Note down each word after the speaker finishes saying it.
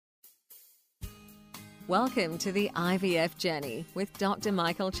Welcome to the IVF Journey with Dr.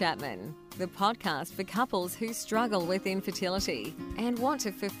 Michael Chapman, the podcast for couples who struggle with infertility and want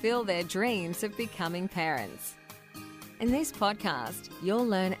to fulfill their dreams of becoming parents. In this podcast, you'll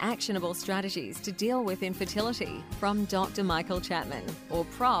learn actionable strategies to deal with infertility from Dr. Michael Chapman, or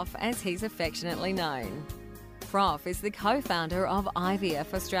Prof as he's affectionately known. Prof is the co-founder of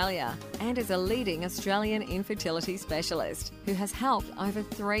IVF Australia and is a leading Australian infertility specialist who has helped over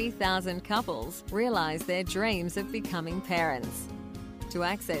 3,000 couples realise their dreams of becoming parents. To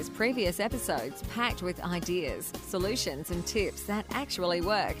access previous episodes packed with ideas, solutions and tips that actually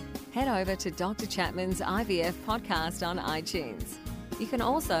work, head over to Dr. Chapman's IVF podcast on iTunes. You can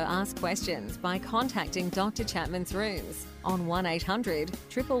also ask questions by contacting Dr. Chapman's rooms on 1800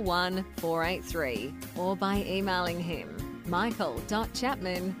 111 483 or by emailing him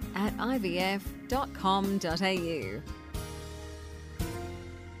michael.chapman@ivf.com.au.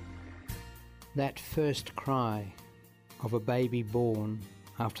 That first cry of a baby born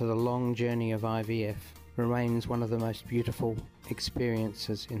after the long journey of IVF remains one of the most beautiful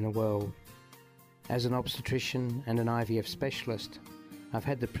experiences in the world. As an obstetrician and an IVF specialist, I've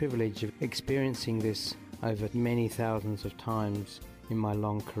had the privilege of experiencing this over many thousands of times in my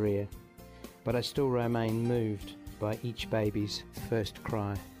long career, but I still remain moved by each baby's first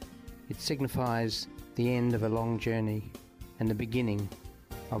cry. It signifies the end of a long journey and the beginning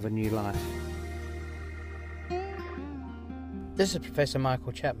of a new life. This is Professor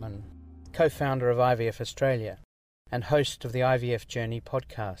Michael Chapman, co-founder of IVF Australia and host of the IVF Journey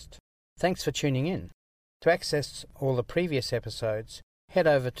podcast. Thanks for tuning in. To access all the previous episodes, head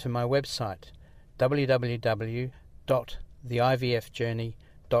over to my website,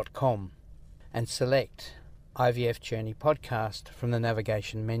 www.theivfjourney.com, and select IVF Journey Podcast from the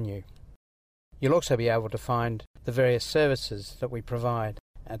navigation menu. You'll also be able to find the various services that we provide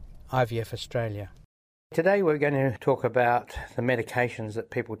at IVF Australia. Today we're going to talk about the medications that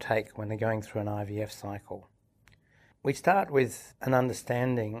people take when they're going through an IVF cycle. We start with an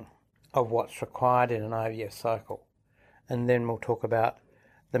understanding of what's required in an IVF cycle, and then we'll talk about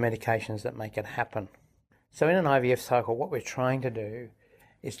the medications that make it happen. So in an IVF cycle, what we're trying to do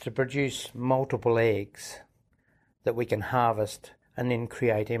is to produce multiple eggs that we can harvest and then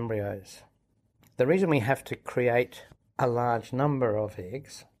create embryos. The reason we have to create a large number of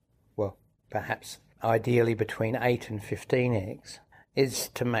eggs, well, perhaps ideally between 8 and 15 eggs, is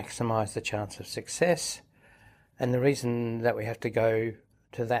to maximise the chance of success. And the reason that we have to go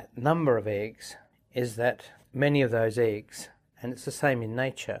to that number of eggs is that many of those eggs, and it's the same in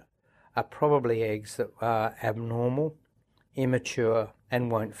nature, are probably eggs that are abnormal, immature, and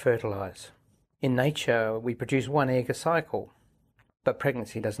won't fertilise. In nature, we produce one egg a cycle, but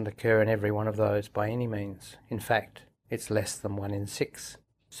pregnancy doesn't occur in every one of those by any means. In fact, it's less than 1 in 6.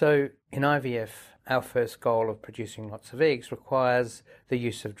 So in IVF, our first goal of producing lots of eggs requires the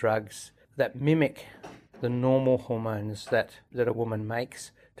use of drugs that mimic the normal hormones that a woman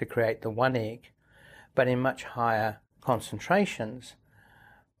makes to create the one egg, but in much higher concentrations,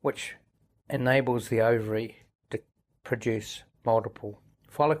 which enables the ovary to produce multiple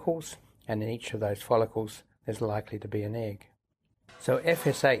follicles, and in each of those follicles there's likely to be an egg. So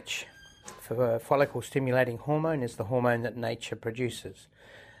FSH, for follicle stimulating hormone, is the hormone that nature produces,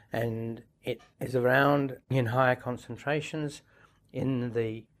 and it is around in higher concentrations in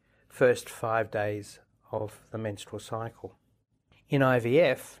the first 5 days of the menstrual cycle. In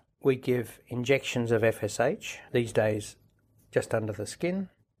IVF, we give injections of FSH, these days just under the skin,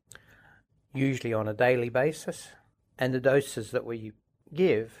 usually on a daily basis, and the doses that we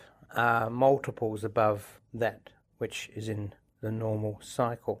give are multiples above that which is in the normal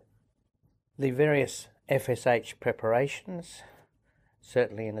cycle. The various FSH preparations,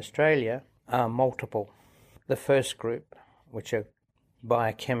 certainly in Australia, are multiple. The first group, which are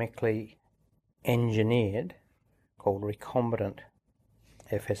biochemically engineered, called recombinant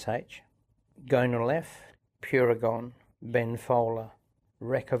FSH, Gonal-F, Puragon, Benfola,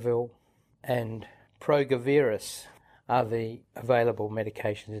 Recavil, and Progavirus are the available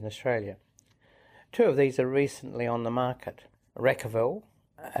medications in Australia. 2 of these are recently on the market. Recavil,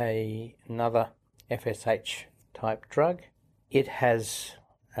 another FSH type drug, it has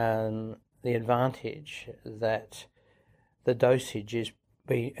the advantage that the dosage is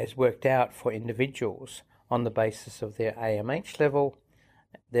worked out for individuals on the basis of their AMH level,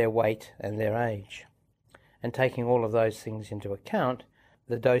 their weight and their age. And taking all of those things into account,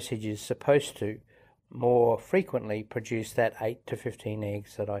 the dosage is supposed to more frequently produce that 8 to 15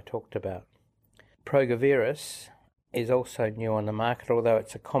 eggs that I talked about. Progavirus is also new on the market, although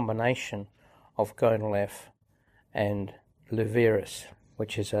it's a combination of Gonal-F and Luvirus,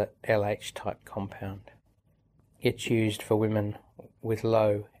 which is a LH-type compound. it's used for women with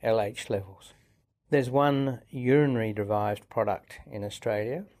low LH levels. There's one urinary-derived product in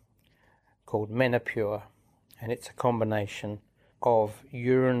Australia called Menopure, and it's a combination of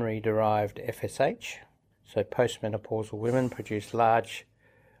urinary-derived FSH. So postmenopausal women produce large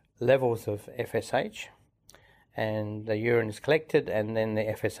levels of FSH, and the urine is collected, and then the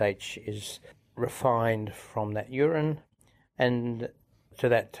FSH is refined from that urine, and to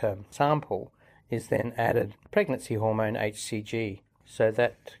that sample is then added pregnancy hormone HCG. So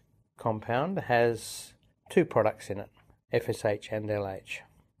that compound has two products in it, FSH and LH.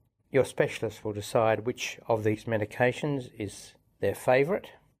 Your specialist will decide which of these medications is their favourite.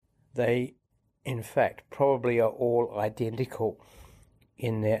 They, in fact, probably are all identical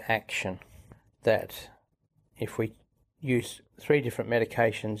in their action, that if we use 3 different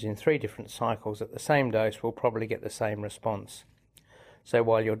medications in 3 different cycles at the same dose, we'll probably get the same response. So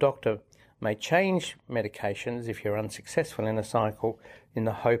while your doctor may change medications if you're unsuccessful in a cycle in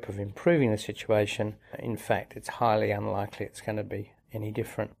the hope of improving the situation, in fact, it's highly unlikely it's going to be any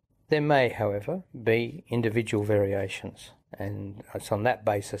different. There may, however, be individual variations, and it's on that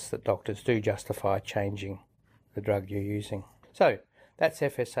basis that doctors do justify changing the drug you're using. So, that's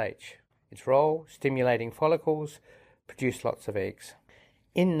FSH. Its role, stimulating follicles, produce lots of eggs.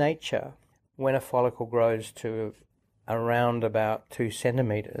 In nature, when a follicle grows to around about 2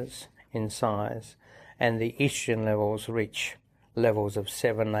 centimetres in size, and the estrogen levels reach levels of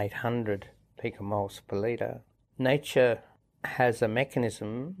 700-800 picomoles per litre, nature has a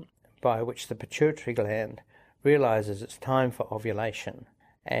mechanism by which the pituitary gland realises it's time for ovulation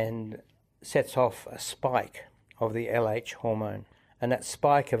and sets off a spike of the LH hormone. And that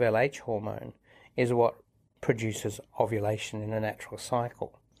spike of LH hormone is what produces ovulation in a natural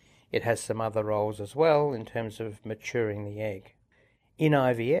cycle. It has some other roles as well in terms of maturing the egg. In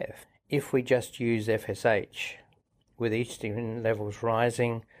IVF, if we just use FSH, with estrogen levels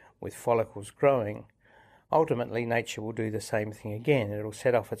rising, with follicles growing, ultimately nature will do the same thing again. It'll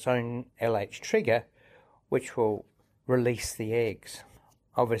set off its own LH trigger, which will release the eggs.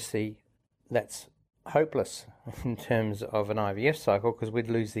 Obviously, that's hopeless in terms of an IVF cycle because we'd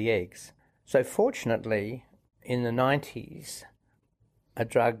lose the eggs. So fortunately, in the 90s, a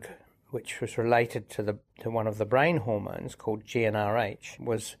drug which was related to one of the brain hormones called GnRH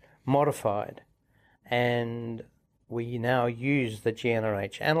was modified, and we now use the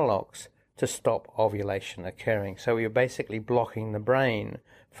GnRH analogues to stop ovulation occurring. So we are basically blocking the brain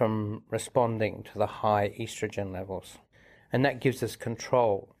from responding to the high estrogen levels, and that gives us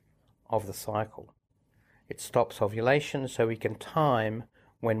control of the cycle. It stops ovulation so we can time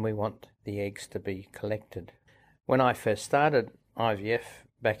when we want the eggs to be collected. When I first started IVF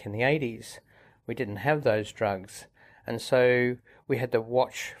back in the 80s, we didn't have those drugs, and so we had to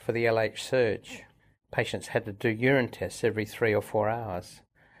watch for the LH surge. Patients had to do urine tests every 3 or 4 hours,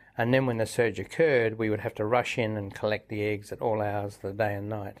 and then when the surge occurred, we would have to rush in and collect the eggs at all hours of the day and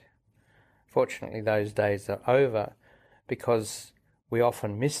night. Fortunately, those days are over because we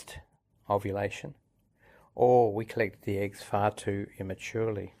often missed ovulation, or we collected the eggs far too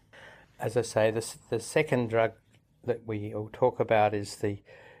immaturely. As I say, the second drug that we will talk about is the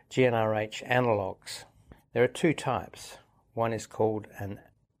GnRH analogues. There are 2 types. One is called an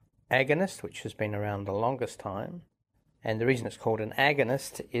agonist, which has been around the longest time, and the reason it's called an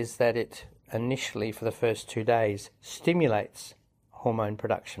agonist is that it initially, for the first 2 days, stimulates hormone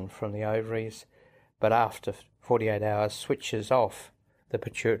production from the ovaries, but after 48 hours switches off the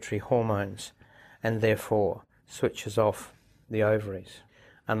pituitary hormones and therefore switches off the ovaries,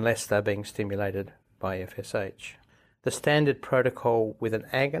 unless they're being stimulated by FSH. The standard protocol with an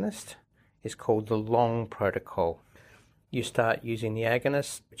agonist is called the long protocol. You start using the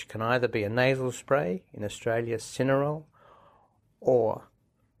agonist, which can either be a nasal spray, in Australia Cinerol, or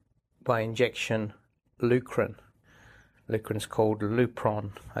by injection Leucrin. Leucrin's called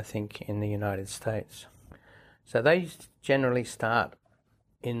Lupron, I think, in the United States. So they generally start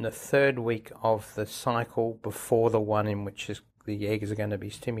in the 3rd week of the cycle before the one in which the eggs are going to be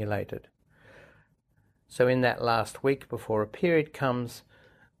stimulated. So in that last week before a period comes,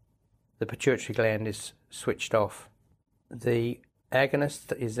 the pituitary gland is switched off. The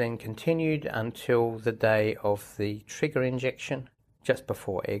agonist is then continued until the day of the trigger injection, just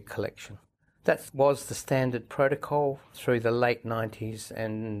before egg collection. That was the standard protocol through the late 90s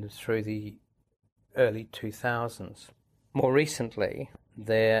and through the early 2000s. More recently,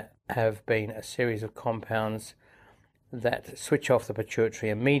 there have been a series of compounds that switch off the pituitary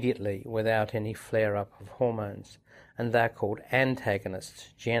immediately without any flare-up of hormones, and they're called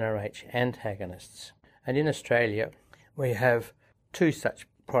antagonists, GnRH antagonists. And in Australia, we have 2 such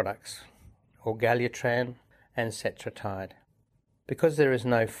products, Orgalutran and cetrotide. Because there is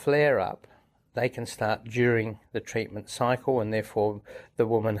no flare-up, they can start during the treatment cycle, and therefore the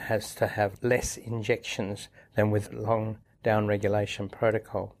woman has to have less injections than with long down-regulation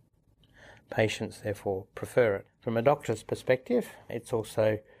protocol. Patients therefore prefer it. From a doctor's perspective, it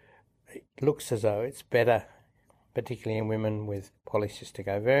looks as though it's better, particularly in women with polycystic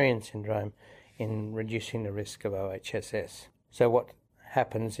ovarian syndrome, in reducing the risk of OHSS. So what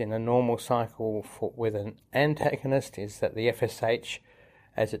happens in a normal cycle with an antagonist is that the FSH,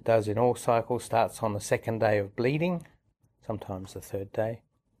 as it does in all cycles, starts on the second day of bleeding, sometimes the third day.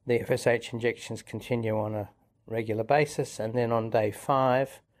 The FSH injections continue on a regular basis, and then on day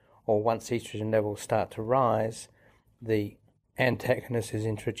 5, or once estrogen levels start to rise, the antagonist is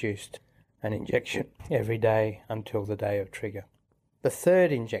introduced, an injection every day until the day of trigger. The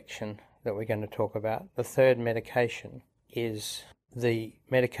third injection that we're going to talk about, the third medication, is the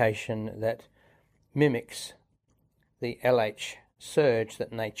medication that mimics the LH surge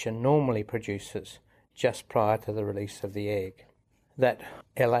that nature normally produces just prior to the release of the egg. That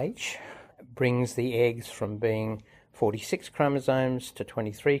LH brings the eggs from being 46 chromosomes to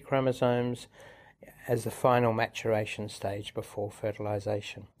 23 chromosomes as the final maturation stage before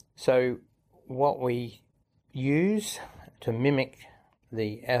fertilization. So what we use to mimic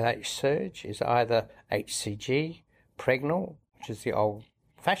the LH surge is either HCG, pregnal, which is the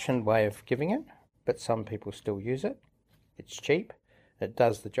old-fashioned way of giving it, but some people still use it. It's cheap. It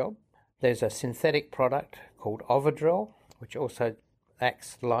does the job. There's a synthetic product called Ovidrel, which also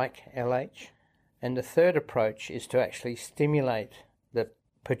acts like LH. And the third approach is to actually stimulate the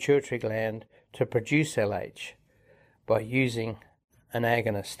pituitary gland to produce LH by using an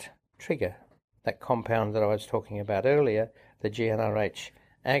agonist trigger. That compound that I was talking about earlier, the GnRH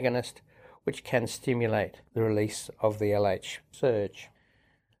agonist, which can stimulate the release of the LH surge.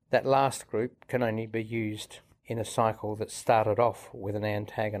 That last group can only be used in a cycle that started off with an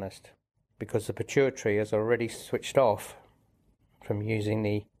antagonist, because the pituitary is already switched off from using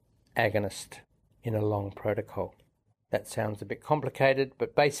the agonist in a long protocol. That sounds a bit complicated,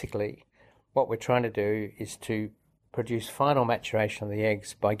 but basically what we're trying to do is to produce final maturation of the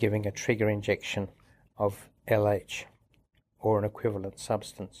eggs by giving a trigger injection of LH or an equivalent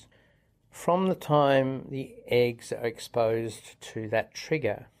substance. From the time the eggs are exposed to that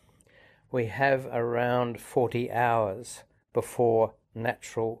trigger, we have around 40 hours before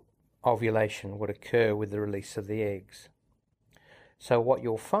natural ovulation would occur with the release of the eggs. So what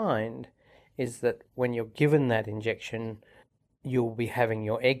you'll find is that when you're given that injection, you'll be having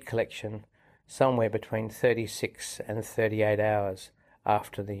your egg collection somewhere between 36 and 38 hours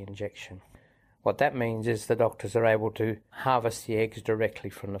after the injection. What that means is the doctors are able to harvest the eggs directly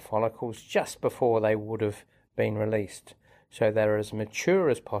from the follicles just before they would have been released. So they're as mature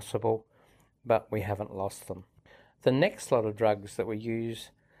as possible, but we haven't lost them. The next lot of drugs that we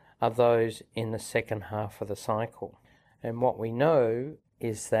use are those in the second half of the cycle. And what we know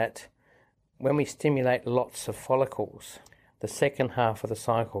is that when we stimulate lots of follicles, the second half of the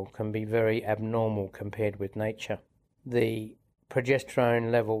cycle can be very abnormal compared with nature. The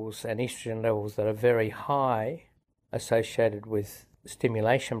progesterone levels and estrogen levels that are very high associated with the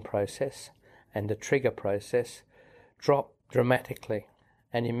stimulation process and the trigger process drop dramatically,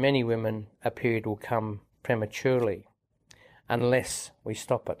 and in many women a period will come prematurely unless we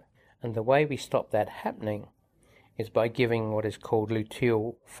stop it. And the way we stop that happening is by giving what is called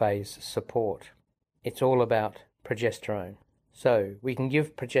luteal phase support. It's all about progesterone. So we can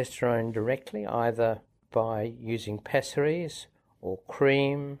give progesterone directly either by using pessaries or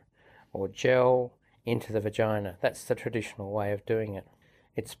cream or gel into the vagina. That's the traditional way of doing it.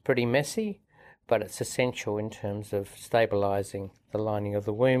 It's pretty messy, but it's essential in terms of stabilizing the lining of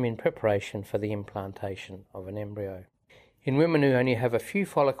the womb in preparation for the implantation of an embryo. In women who only have a few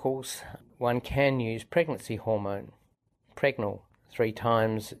follicles, one can use pregnancy hormone, Pregnal, 3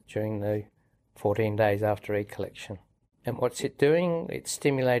 times during the 14 days after egg collection. And what's it doing? It's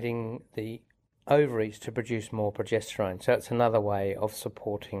stimulating the ovaries to produce more progesterone. So it's another way of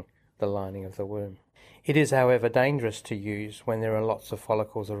supporting the lining of the womb. It is, however, dangerous to use when there are lots of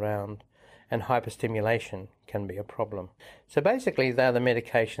follicles around, and hyperstimulation can be a problem. So basically, they're the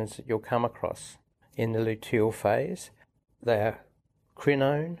medications that you'll come across in the luteal phase. They are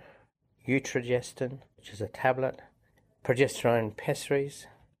quinone, utrogestin, which is a tablet, progesterone pessaries,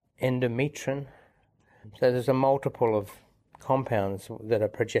 endometrin. So there's a multiple of compounds that are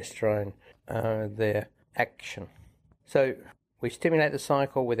progesterone, their action. So we stimulate the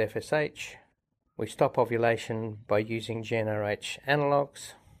cycle with FSH. We stop ovulation by using GnRH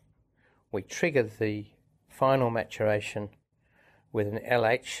analogues. We trigger the final maturation with an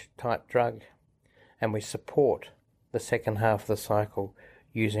LH type drug. and we support the second half of the cycle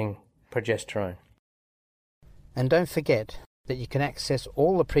using progesterone. And don't forget that you can access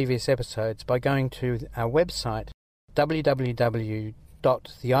all the previous episodes by going to our website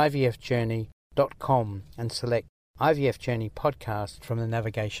www.theivfjourney.com and select IVF Journey Podcast from the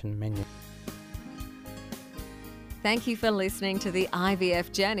navigation menu. Thank you for listening to the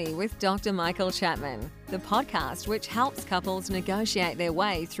IVF Journey with Dr. Michael Chapman, the podcast which helps couples negotiate their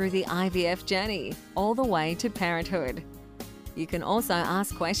way through the IVF journey, all the way to parenthood. You can also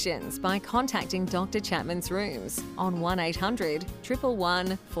ask questions by contacting Dr. Chapman's rooms on 1800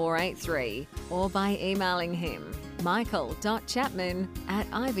 111 483 or by emailing him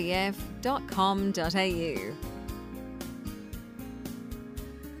michael.chapman@ivf.com.au.